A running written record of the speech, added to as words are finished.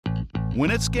When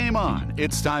it's game on,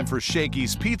 it's time for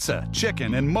Shakey's Pizza,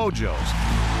 Chicken, and Mojo's.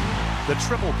 The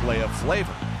triple play of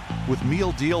flavor. With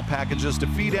meal deal packages to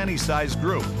feed any size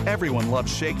group, everyone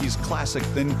loves Shakey's classic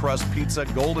thin crust pizza,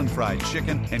 golden fried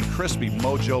chicken, and crispy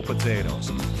Mojo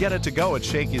potatoes. Get it to go at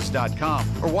Shakey's.com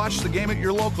or watch the game at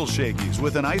your local Shakey's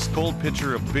with an ice cold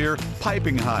pitcher of beer,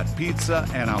 piping hot pizza,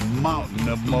 and a mountain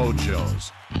of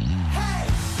Mojos.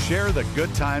 Share the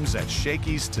good times at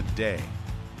Shakey's today.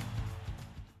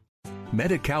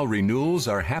 Medi-Cal renewals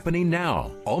are happening now.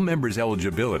 All members'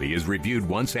 eligibility is reviewed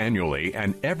once annually,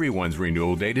 and everyone's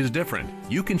renewal date is different.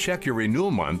 You can check your renewal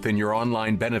month in your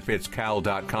online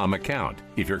benefitscal.com account.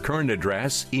 If your current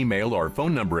address, email, or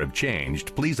phone number have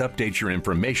changed, please update your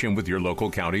information with your local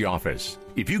county office.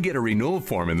 If you get a renewal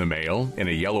form in the mail in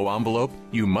a yellow envelope,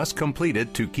 you must complete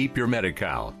it to keep your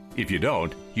Medi-Cal. If you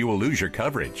don't, you will lose your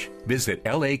coverage. Visit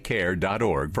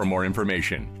lacare.org for more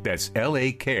information. That's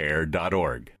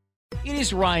lacare.org. It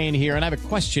is Ryan here, and I have a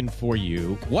question for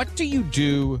you. What do you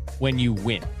do when you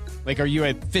win? Like, are you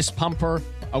a fist pumper,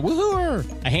 a woo-hooer,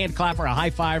 a hand clapper, a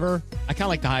high-fiver? I kind of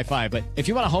like the high-five, but if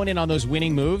you want to hone in on those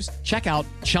winning moves, check out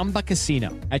Chumba Casino.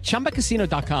 At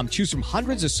ChumbaCasino.com, choose from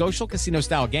hundreds of social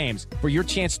casino-style games for your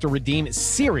chance to redeem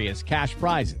serious cash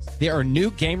prizes. There are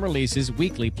new game releases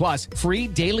weekly, plus free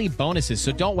daily bonuses,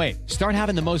 so don't wait. Start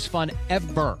having the most fun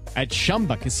ever at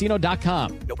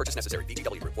ChumbaCasino.com. No purchase necessary.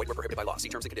 VGW Group. Void where prohibited by law. See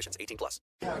terms and conditions. 18+.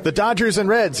 The Dodgers and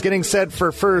Reds getting set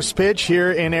for first pitch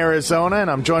here in Arizona,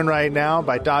 and I'm joined right now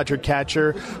by Dodger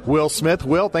catcher Will Smith.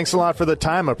 Will, thanks a lot for the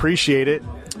time. Appreciate it.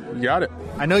 You got it.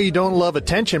 I know you don't love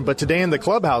attention, but today in the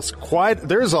clubhouse,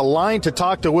 there's a line to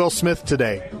talk to Will Smith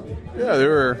today. Yeah, there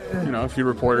were, a few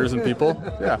reporters and people.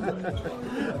 Yeah.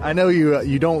 I know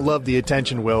you don't love the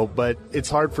attention, Will, but it's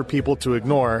hard for people to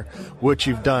ignore what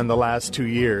you've done the last 2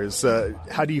 years.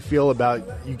 How do you feel about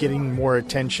you getting more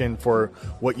attention for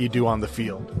what you do on the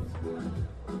field?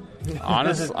 I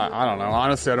don't know.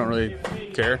 Honestly, I don't really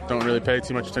care. Don't really pay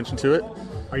too much attention to it.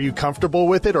 Are you comfortable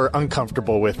with it or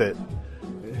uncomfortable with it?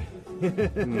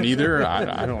 Neither.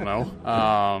 I don't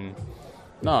know.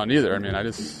 No, neither. I mean,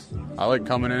 I like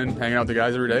coming in, hanging out with the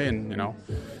guys every day, and,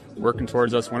 working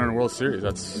towards us winning a World Series.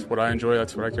 That's what I enjoy.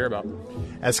 That's what I care about.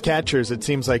 As catchers, it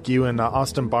seems like you and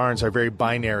Austin Barnes are very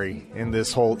binary in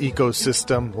this whole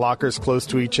ecosystem, lockers close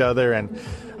to each other, and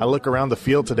I look around the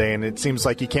field today, and it seems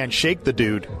like you can't shake the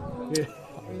dude.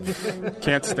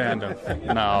 Can't stand him.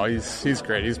 No, he's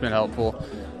great. He's been helpful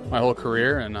my whole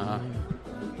career, and,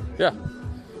 yeah.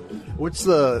 What's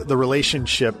the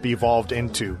relationship evolved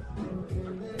into?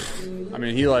 I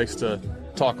mean, he likes to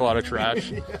talk a lot of trash,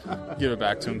 give it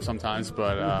back to him sometimes,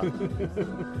 but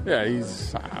yeah,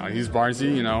 he's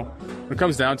Barnesy. When it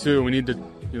comes down to it, we need to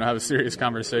have a serious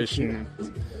conversation.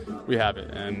 We have it,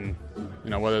 and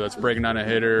whether that's breaking down a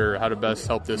hitter or how to best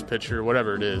help this pitcher,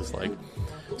 whatever it is, like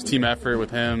it's team effort with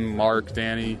him, Mark,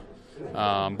 Danny,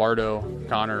 Bardo,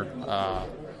 Connor.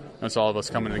 It's all of us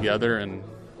coming together and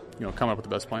coming up with the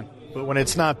best plan. But when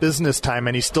it's not business time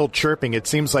and he's still chirping, it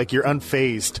seems like you're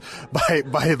unfazed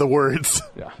by the words.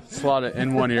 Yeah, it's a lot of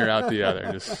in one ear, out the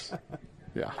other.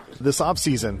 Yeah. This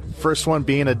offseason, first one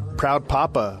being a proud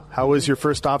papa. How was your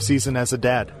first offseason as a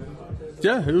dad?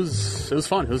 Yeah, it was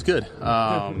fun. It was good.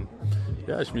 Yeah,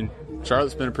 I mean,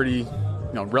 Charlotte's been a pretty,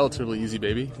 relatively easy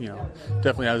baby.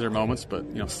 Definitely has her moments, but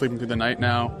sleeping through the night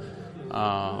now.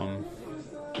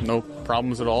 No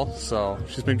problems at all. So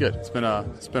she's been good. It's been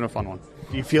a fun one.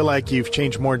 Do you feel like you've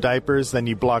changed more diapers than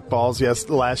you blocked balls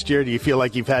last year? Do you feel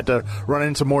like you've had to run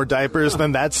into more diapers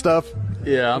than that stuff?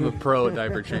 Yeah, I'm a pro at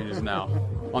diaper changes now.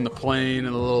 On the plane,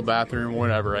 in the little bathroom,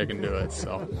 whatever, I can do it.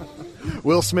 So,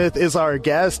 Will Smith is our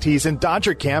guest. He's in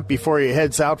Dodger camp before he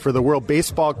heads out for the World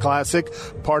Baseball Classic,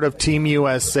 part of Team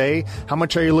USA. How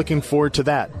much are you looking forward to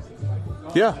that?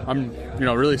 Yeah, I'm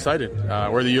really excited.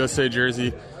 Wear the USA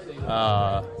jersey.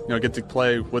 Get to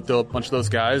play with a bunch of those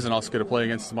guys, and also get to play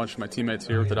against a bunch of my teammates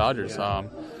here with the Dodgers. So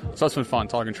that's been fun,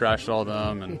 talking trash to all of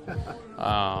them.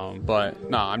 And but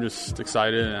no, I'm just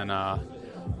excited, and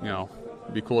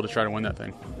it'd be cool to try to win that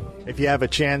thing. If you have a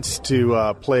chance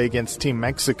to play against Team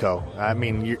Mexico, I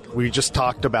mean, we just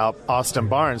talked about Austin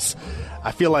Barnes.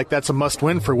 I feel like that's a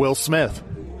must-win for Will Smith.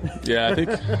 Yeah,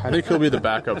 I think he'll be the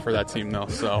backup for that team, though.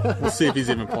 So we'll see if he's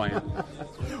even playing.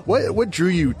 What drew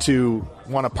you to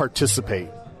want to participate?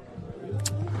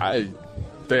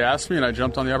 They asked me, and I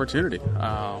jumped on the opportunity.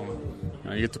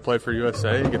 You get to play for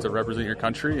USA, you get to represent your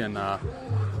country, and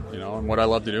and what I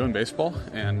love to do in baseball.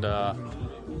 And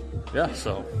yeah,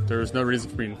 so there was no reason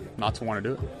for me not to want to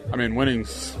do it. I mean,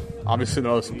 winning's obviously the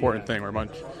most important thing.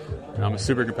 I'm a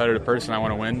super competitive person. I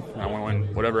want to win. And I want to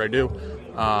win whatever I do.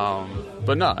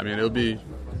 But no, I mean, it'll be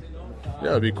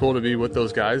yeah, it'd be cool to be with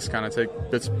those guys, kind of take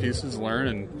bits and pieces, learn,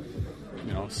 and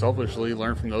selfishly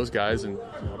learn from those guys and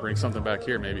bring something back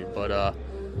here maybe. But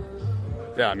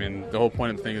yeah, I mean, the whole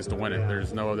point of the thing is to win it.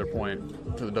 There's no other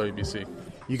point to the WBC.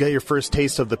 You got your first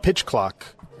taste of the pitch clock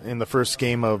in the first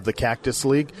game of the Cactus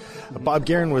League. Bob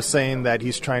Guerin was saying that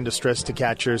he's trying to stress to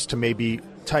catchers to maybe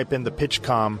type in the pitch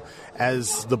comm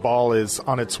as the ball is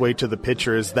on its way to the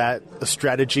pitcher. Is that a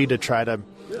strategy to try to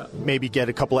maybe get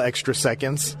a couple of extra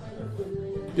seconds?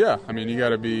 Yeah, I mean,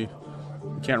 you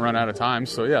can't run out of time.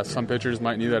 So, yeah, some pitchers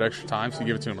might need that extra time, so you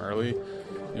give it to them early.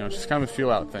 It's just kind of a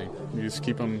feel-out thing. You just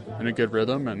keep them in a good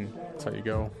rhythm, and that's how you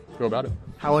go about it.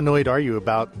 How annoyed are you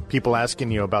about people asking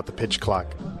you about the pitch clock?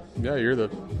 Yeah, you're the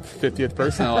 50th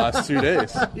person in the last 2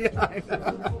 days. Yeah, I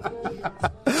know.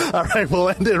 All right, we'll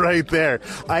end it right there.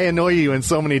 I annoy you in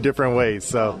so many different ways,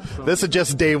 so this is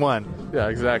just day one. Yeah,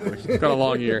 exactly. It's been a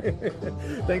long year.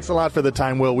 Thanks a lot for the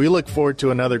time, Will. We look forward to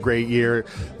another great year.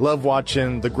 Love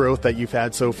watching the growth that you've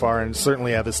had so far, and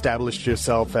certainly have established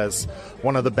yourself as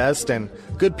one of the best and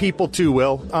good people too,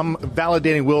 Will. I'm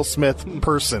validating Will Smith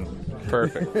person.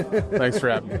 Perfect. Thanks for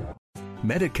having me.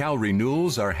 Medi-Cal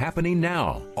renewals are happening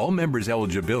now. All members'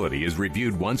 eligibility is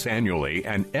reviewed once annually,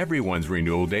 and everyone's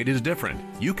renewal date is different.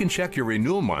 You can check your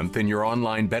renewal month in your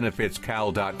online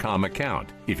benefitscal.com account.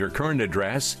 If your current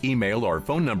address, email, or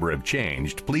phone number have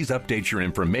changed, please update your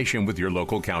information with your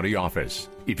local county office.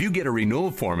 If you get a renewal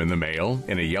form in the mail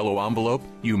in a yellow envelope,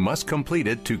 you must complete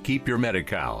it to keep your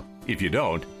Medi-Cal. If you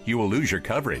don't, you will lose your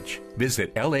coverage.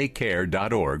 Visit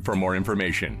lacare.org for more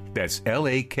information. That's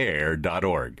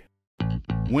lacare.org.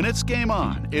 When it's game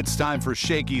on, it's time for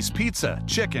Shakey's Pizza,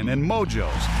 Chicken, and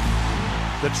Mojo's.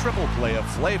 The triple play of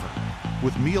flavor.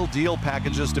 With meal deal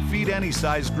packages to feed any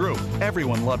size group.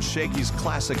 Everyone loves Shakey's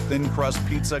classic thin crust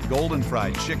pizza, golden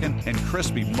fried chicken, and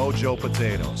crispy Mojo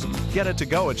potatoes. Get it to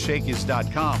go at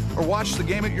Shakey's.com or watch the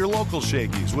game at your local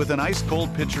Shakey's with an ice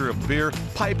cold pitcher of beer,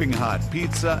 piping hot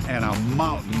pizza, and a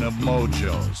mountain of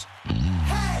Mojos.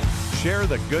 Share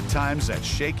the good times at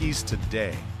Shakey's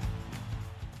today.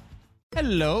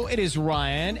 Hello, it is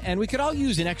Ryan, and we could all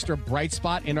use an extra bright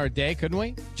spot in our day, couldn't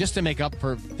we? Just to make up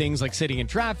for things like sitting in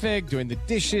traffic, doing the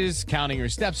dishes, counting your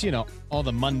steps, all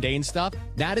the mundane stuff.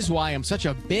 That is why I'm such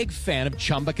a big fan of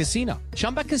Chumba Casino.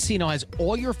 Chumba Casino has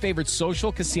all your favorite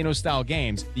social casino-style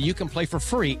games that you can play for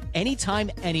free anytime,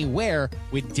 anywhere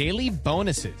with daily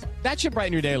bonuses. That should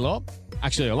brighten your day a little.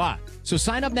 Actually, a lot. So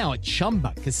sign up now at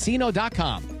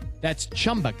ChumbaCasino.com. That's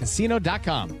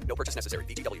ChumbaCasino.com. No purchase necessary.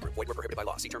 VGW Group. Void where prohibited by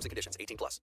law. See terms and conditions. 18+.